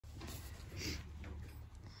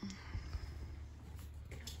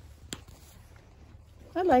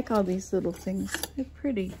I like all these little things. They're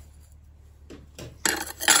pretty.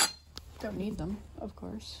 Don't need them, of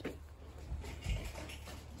course.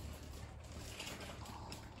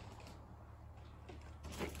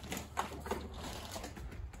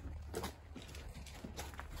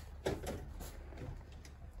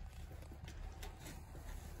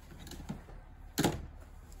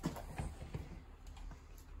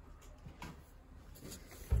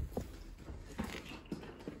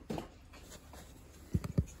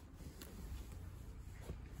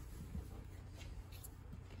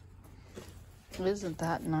 Isn't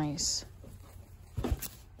that nice?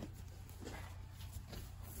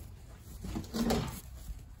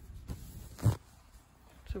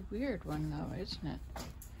 It's a weird one though, isn't it?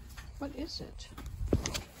 What is it?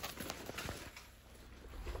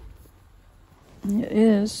 It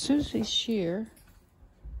is Susie Shear.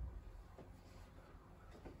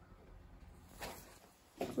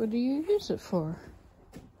 What do you use it for?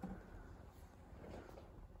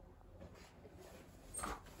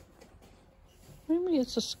 Maybe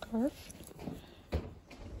it's a scarf.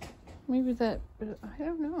 Maybe that, I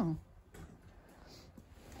don't know.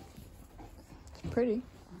 It's pretty.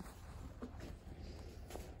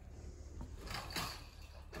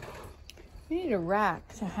 We need a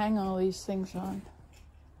rack to hang all these things on.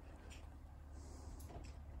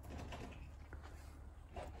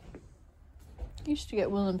 I used to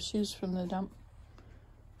get Willem's shoes from the dump.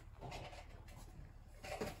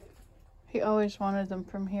 He always wanted them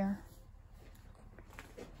from here.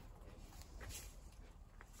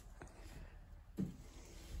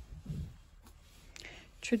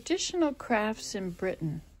 Traditional crafts in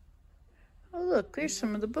Britain. Oh look, there's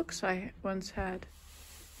some of the books I once had.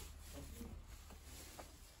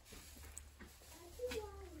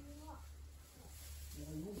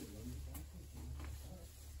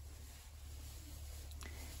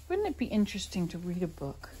 Wouldn't it be interesting to read a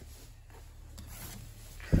book?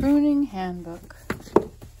 Pruning handbook.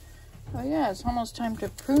 Oh yeah, it's almost time to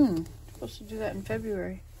prune. Supposed to do that in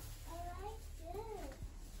February.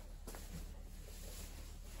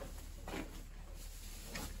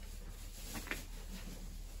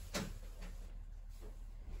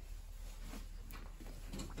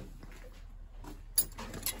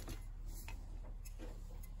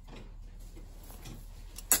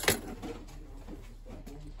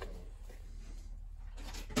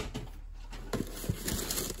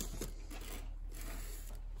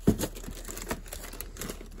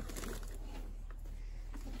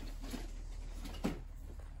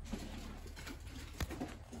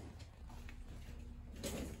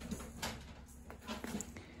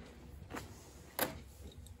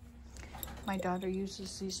 My daughter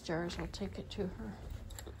uses these jars. I'll take it to her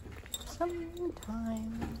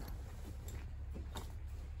sometime.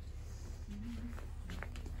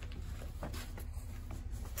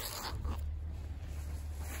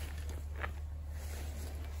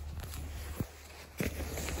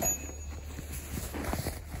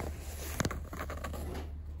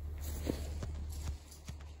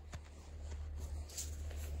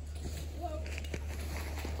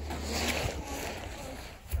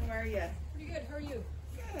 How are you? Pretty good. How are you?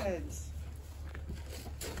 Good.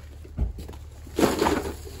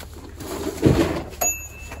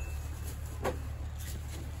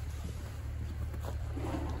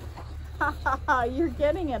 You're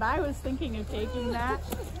getting it. I was thinking of taking that.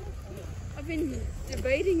 I've been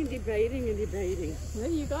debating and debating and debating. Well,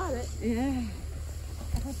 you got it. Yeah.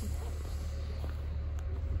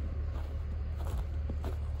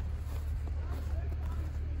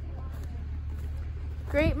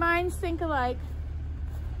 Great minds think alike.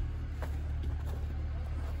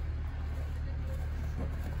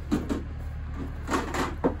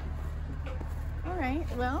 All right,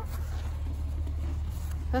 well,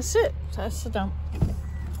 that's it. That's the dump.